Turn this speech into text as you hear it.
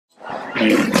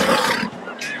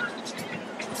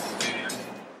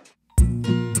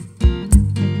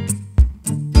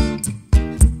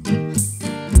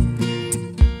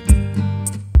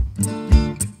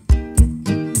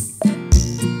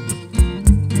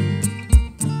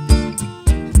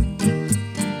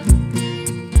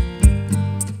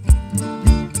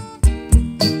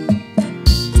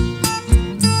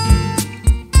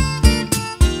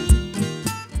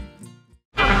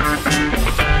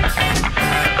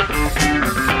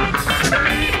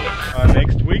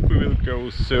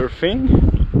Surfing,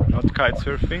 not kite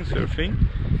surfing, surfing.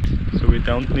 So we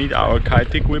don't need our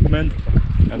kite equipment,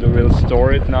 and we will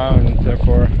store it now, and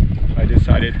therefore I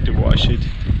decided to wash it.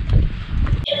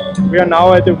 We are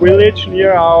now at the village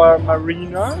near our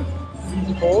marina.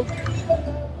 It's called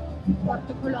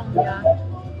Puerto Colombia.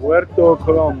 Puerto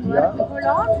Colombia. Puerto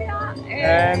Colombia.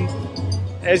 And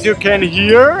as you can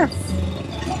hear,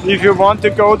 if you want to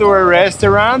go to a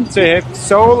restaurant, they have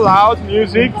so loud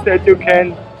music that you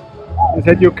can't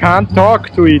talk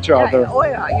to each other. Oh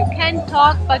yeah, you can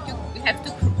talk, but you have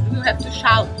to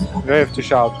shout. You have to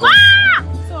shout. Ah!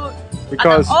 So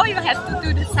because you have to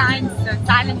do the signs, the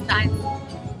silent signs.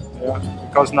 Yeah,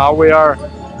 because now we are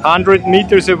 100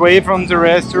 meters away from the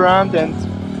restaurant and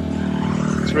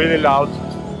it's really loud.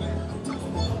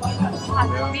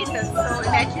 100 meters, so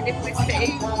imagine if we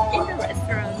stay in the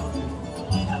restaurant.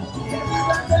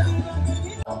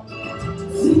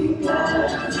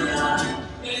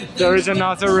 There is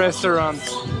another restaurant,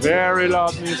 very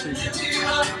loud music.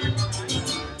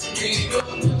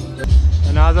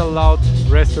 Another loud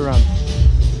restaurant.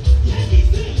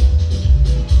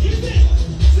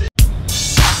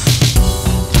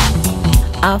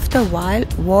 After a while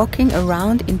walking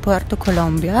around in Puerto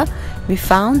Colombia, we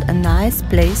found a nice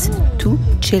place to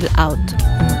chill out.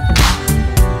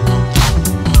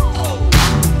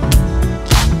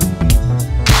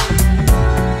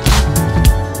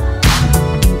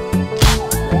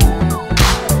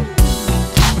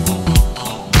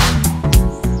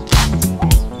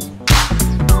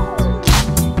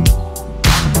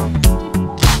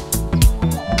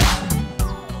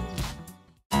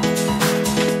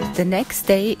 The next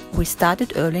day we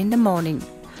started early in the morning,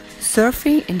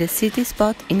 surfing in the city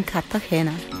spot in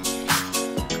Cartagena.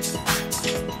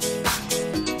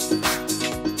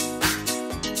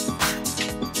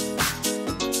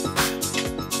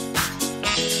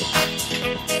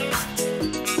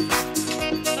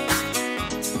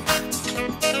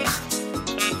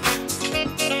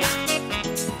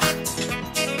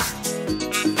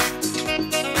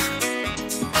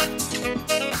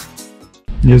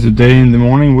 Yesterday in the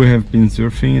morning we have been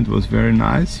surfing. It was very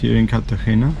nice here in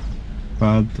Cartagena,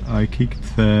 but I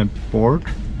kicked the board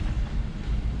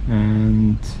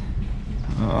and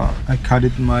I cut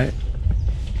it my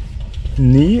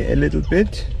knee a little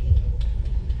bit,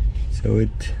 so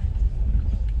it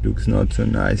looks not so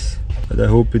nice, but I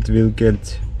hope it will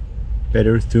get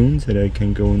better soon so that I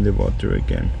can go in the water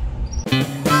again.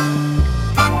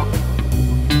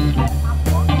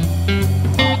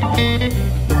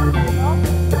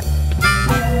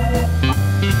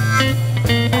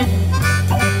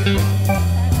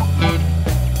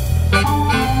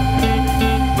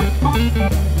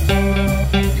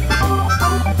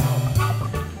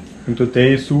 And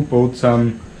today Sue bought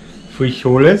some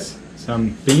frijoles,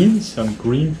 some beans, some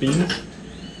green beans,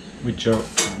 which are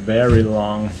very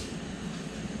long.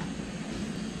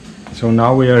 So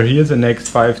now we are here the next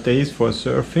 5 days for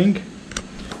surfing.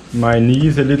 My knee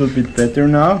is a little bit better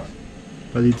now,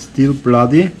 but it's still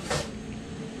bloody.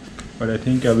 But I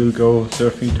think I will go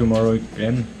surfing tomorrow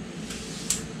again.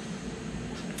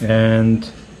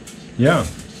 And yeah,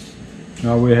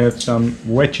 now we have some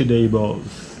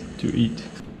vegetables to eat.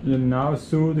 And now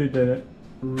Sue did a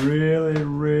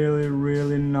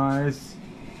really nice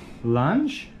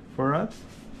lunch for us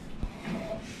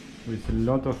with a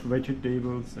lot of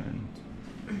vegetables and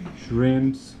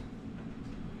shrimps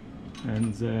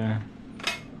and the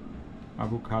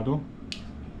avocado.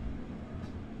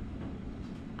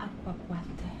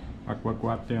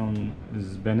 Aquacuate on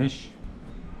Spanish.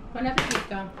 Buon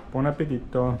appetito. Buon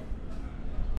appetito.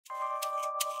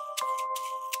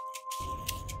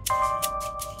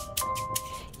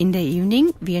 In the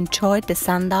evening, we enjoyed the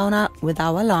sundowner with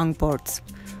our longboards.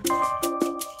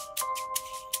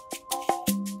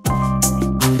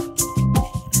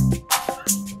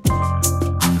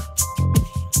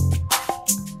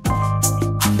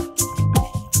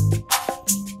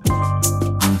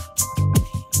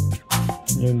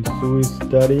 And Sue is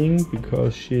studying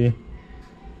because she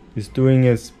is doing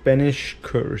a Spanish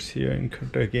course here in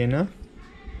Cartagena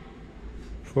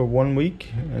for 1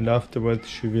 week, and afterwards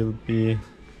she will be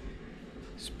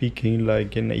speaking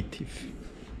like a native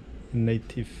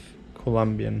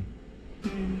Colombian.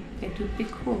 It would be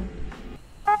cool.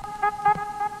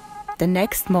 The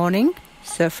next morning,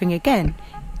 surfing again.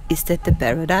 Is that the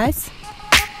paradise?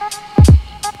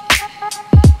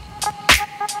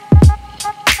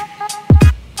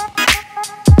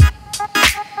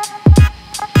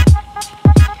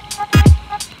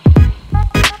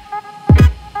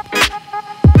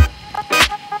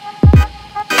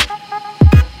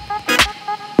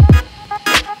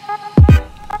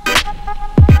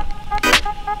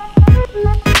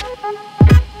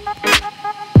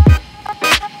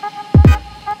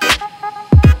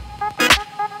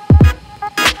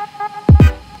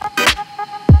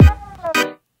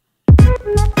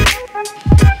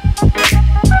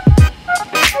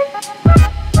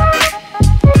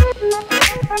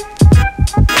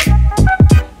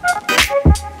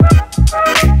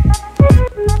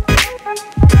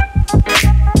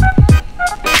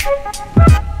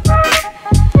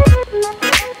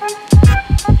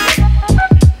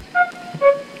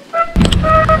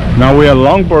 Now we are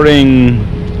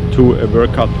longboarding to a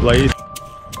workout place.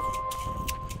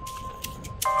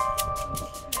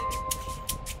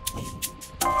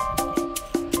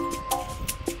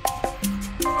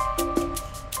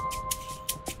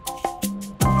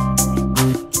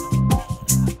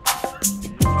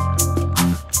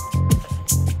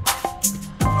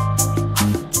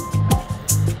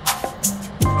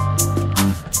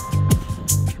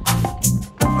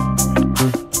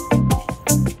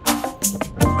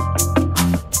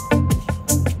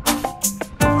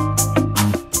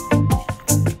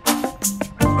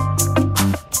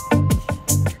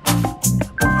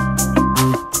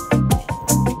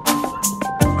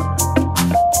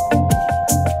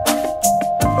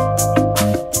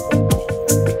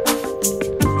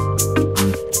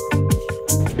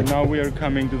 Now we are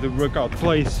coming to the workout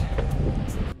place.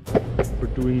 We're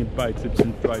doing a biceps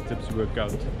and triceps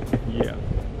workout. Yeah.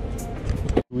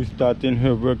 We start in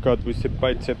her workout with the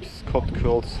biceps squat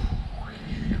curls.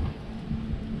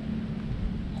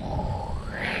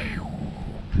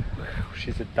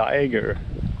 She's a tiger.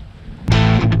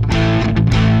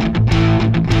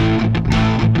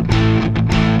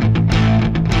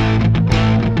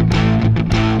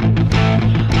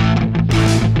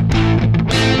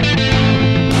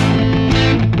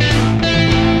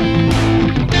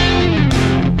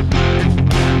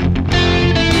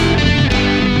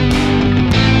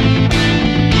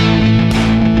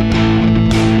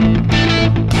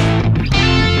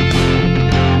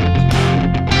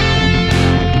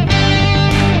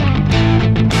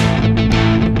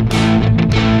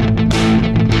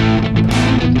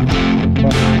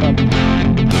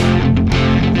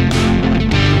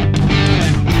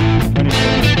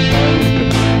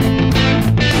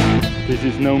 This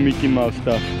is no Mickey Mouse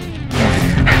stuff.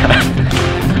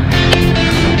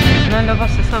 Non lo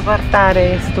posso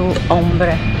sopportare sto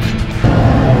ombre.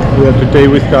 Yeah, today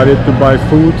we started to buy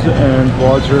food and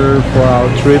water for our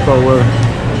trip over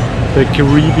the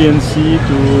Caribbean Sea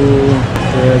to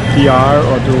the DR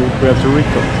or to Puerto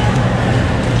Rico.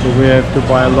 So we have to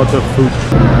buy a lot of food.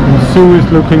 And Sue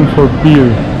is looking for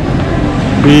beer.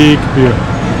 Big beer.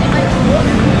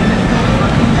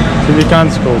 Sind die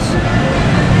ganz groß?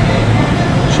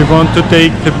 She wants to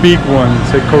take the big one,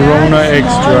 the Corona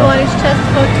Extra. It's just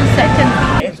for 2 seconds.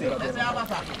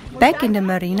 Back in the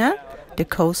marina, the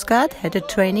Coast Guard had a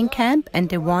training camp and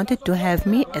they wanted to have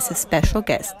me as a special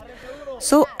guest.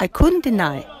 So I couldn't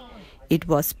deny. It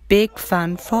was big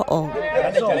fun for all.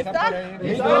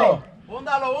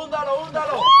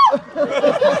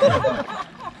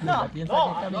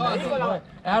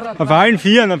 Auf allen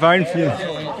Vieren, auf allen Vieren.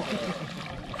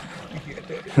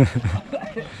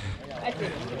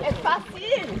 Es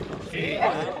fácil.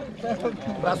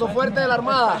 Brazo fuerte de la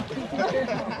armada.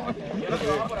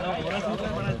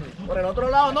 Por el otro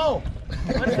lado no.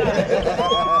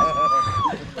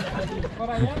 Por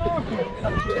allá no.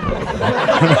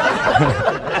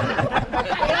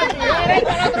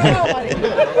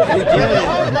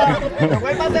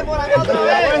 Devuélvase por acá otra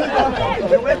vez.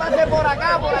 Devuélvase por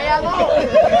acá, por allá no.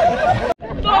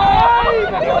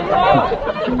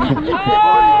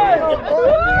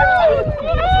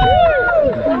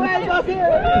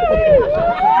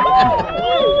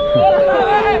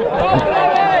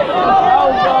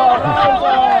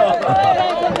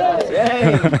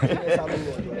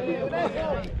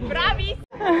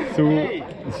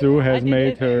 Sue has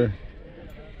made her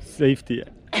safety.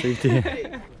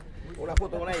 Una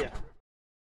foto con ella.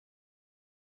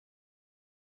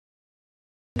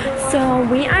 So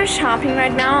we are shopping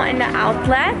right now in the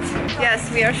outlet.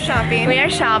 Yes, we are shopping. We are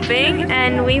shopping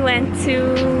and we went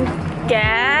to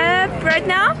get soup right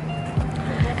now.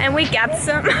 And we got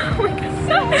some.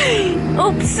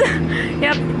 Oops.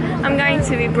 Yep. I'm going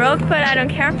to be broke, but I don't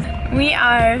care. We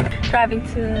are driving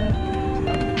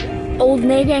to Old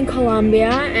Navy in Colombia,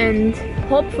 and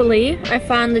hopefully I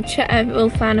will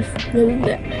find a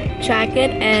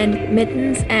jacket and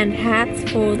mittens and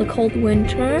hats for the cold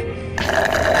winter.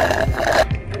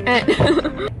 And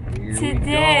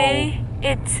today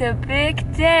it's a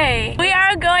big day. We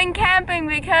are going camping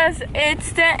because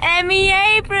it's the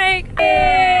MEA break.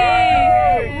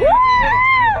 Yay!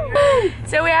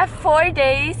 So we have 4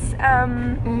 days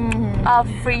of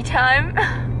free time.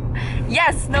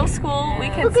 Yes, no school. We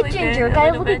can sleep Ginger. In a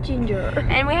little bit. Ginger.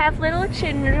 And we have little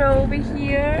Ginger over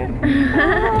here. We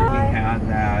had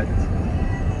that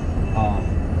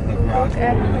the garage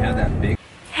where we had that big.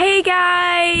 Hey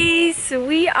guys,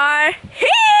 we are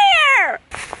here.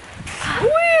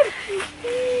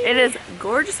 It is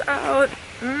gorgeous out.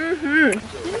 Did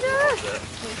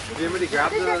anybody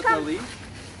grab the leaf?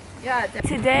 Yeah.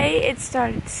 Today it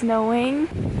started snowing.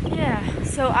 Yeah.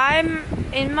 So I'm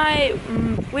in my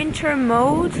winter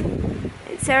mode.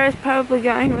 Sarah's probably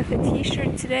going with a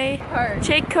t-shirt today.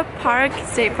 Jacob Park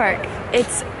State Park.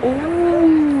 It's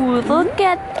ooh, look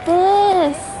at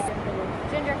this.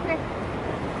 Ginger, here.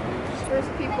 There's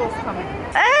people coming.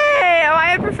 Hey, am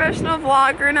I a professional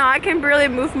vlogger now? I can barely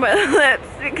move my lips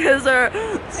because they're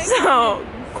so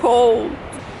cold.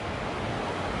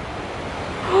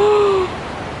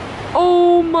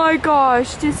 Oh my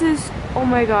gosh, this is, oh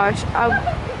my gosh.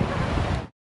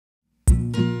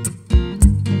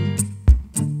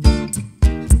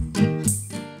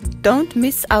 Don't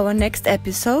miss our next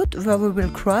episode where we will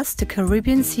cross the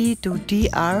Caribbean Sea to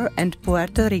DR and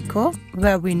Puerto Rico,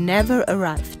 where we never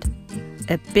arrived.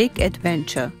 A big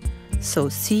adventure. So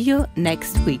see you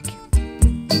next week.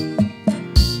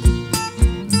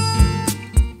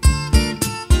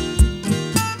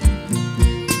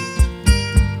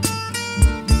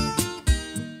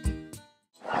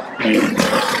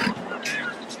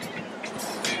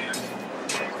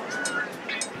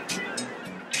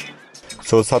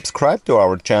 So subscribe to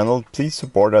our channel, please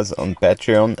support us on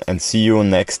Patreon, and see you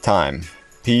next time.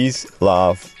 Peace,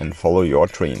 love, and follow your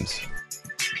dreams.